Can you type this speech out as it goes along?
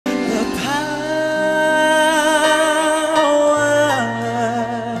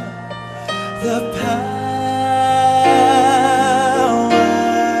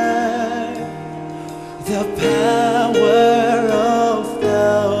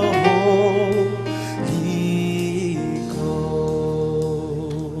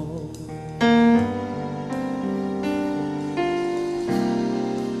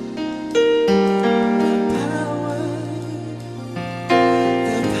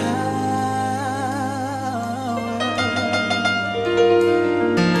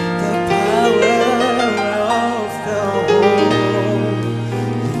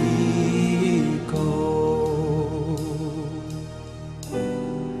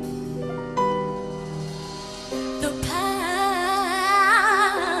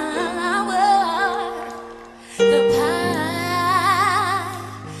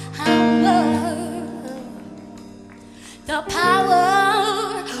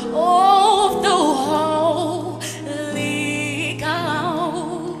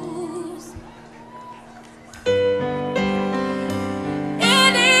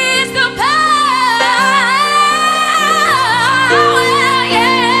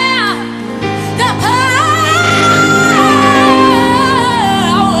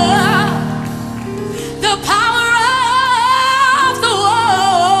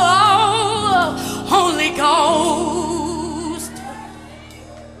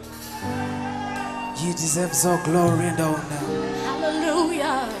He deserves all glory and honor.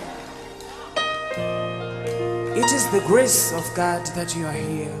 Hallelujah. It is the grace of God that you are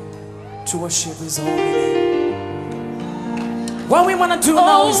here to worship His holy name. What we want to do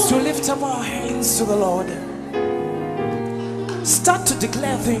now is to lift up our hands to the Lord. Start to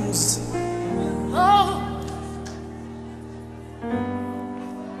declare things.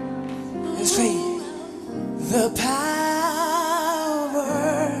 And say, the power,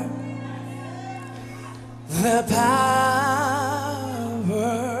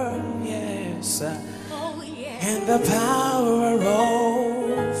 yes, and the power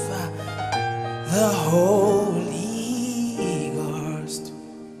of the Holy Ghost.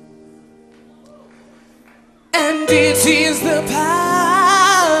 And it is the power,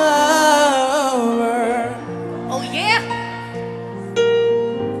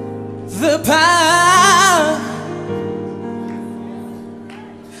 the power.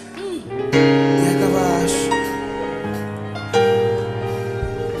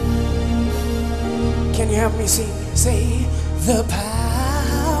 Can you help me sing? Say the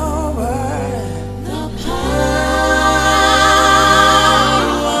power, the power.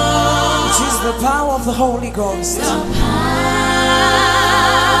 It is the power of the Holy Ghost. The power.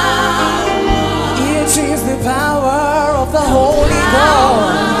 It is the power of the Holy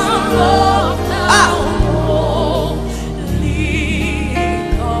Ghost.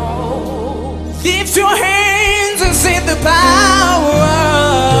 Lift your hands and say the power.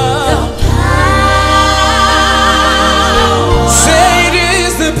 Say it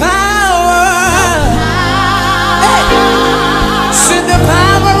is the power. Say the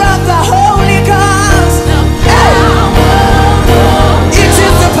power of the Holy Ghost. It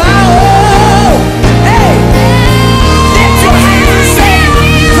is the power. Lift your hands and say the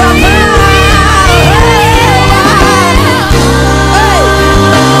power.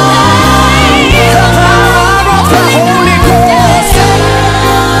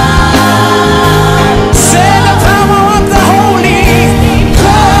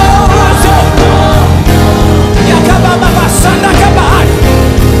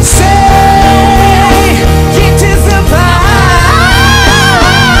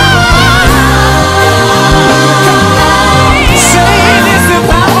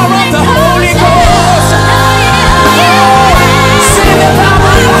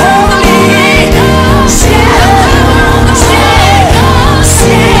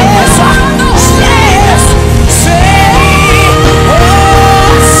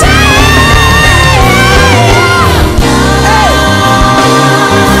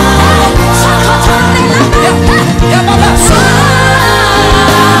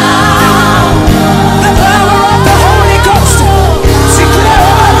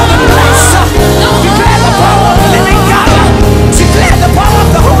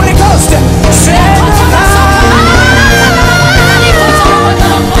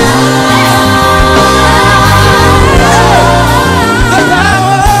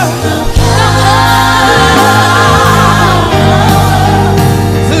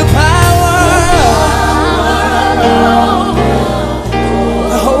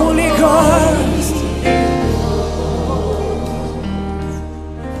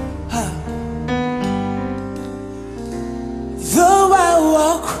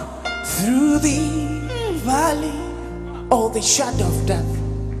 Shadow of death,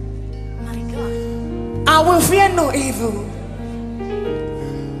 my God, I will fear no evil,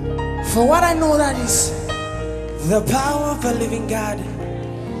 for what I know that is the power of the living God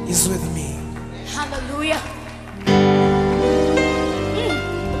is with me. Hallelujah.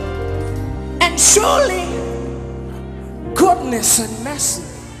 And surely goodness and mercy,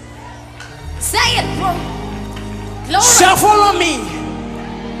 say it, bro, glory, shall follow me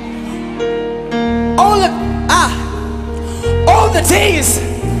all the days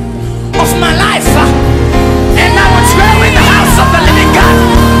of my life, and I will dwell in the house of the living God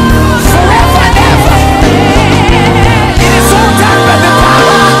forever and ever. It is all done by the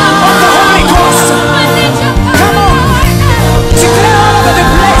power of the Holy Ghost. Come on, declare all over the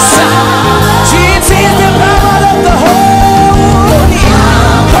place. It is the power of the Holy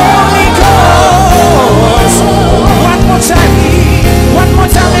Ghost. One more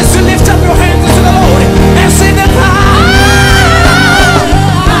time is to lift up your hands to the Lord and say the power.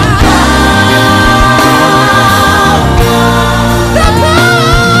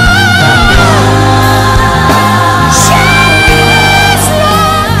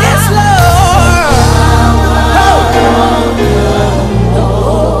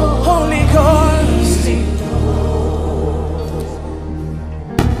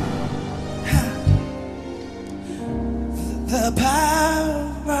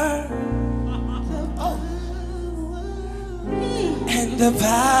 the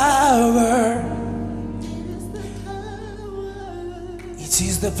power. It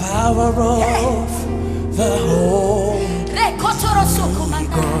is the power of the Holy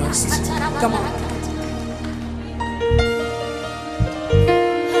Ghost. Come on.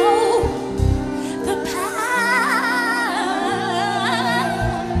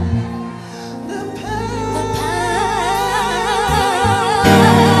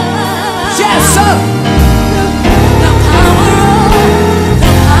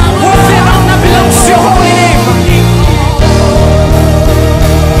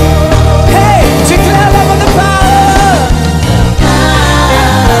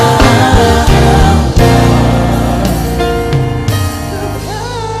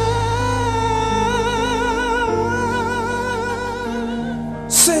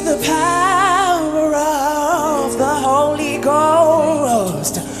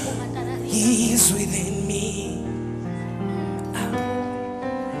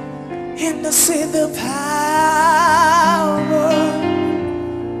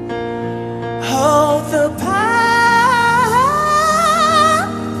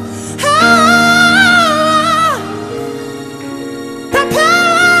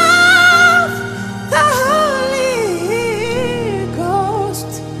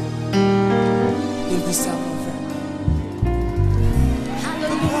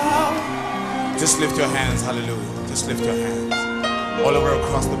 Just lift your hands, hallelujah. Just lift your hands all over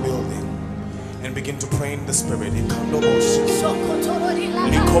across the building and begin to pray in the Spirit.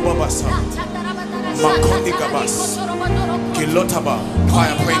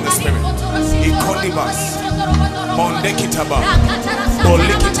 Fire, pray in the Spirit.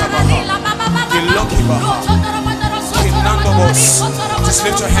 Just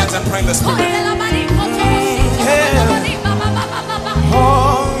lift your hands and pray in the Spirit.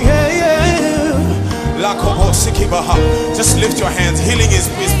 Just lift your hands. Healing is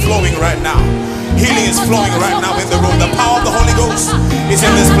flowing right now. Healing is flowing right now in the room. The power of the Holy Ghost is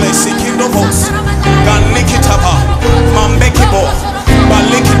in this place.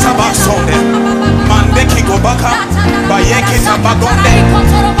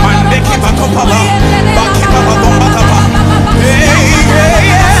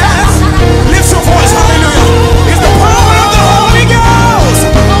 Lift your voice, hallelujah. It's the power of the Holy Ghost.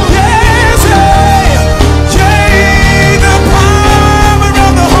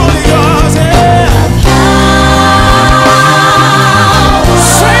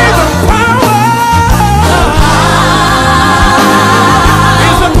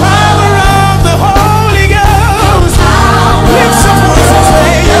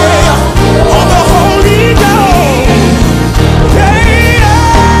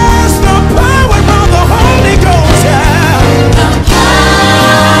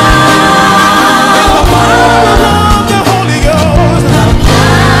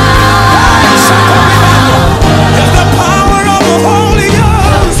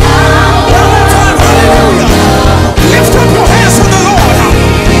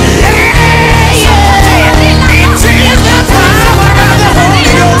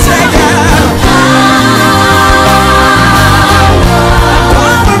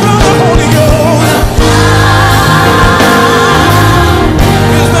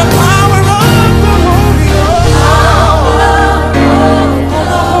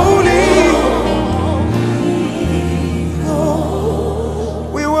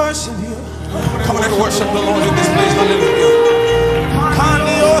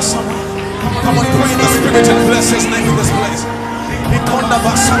 His name in this place.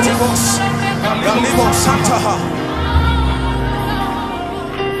 Santa.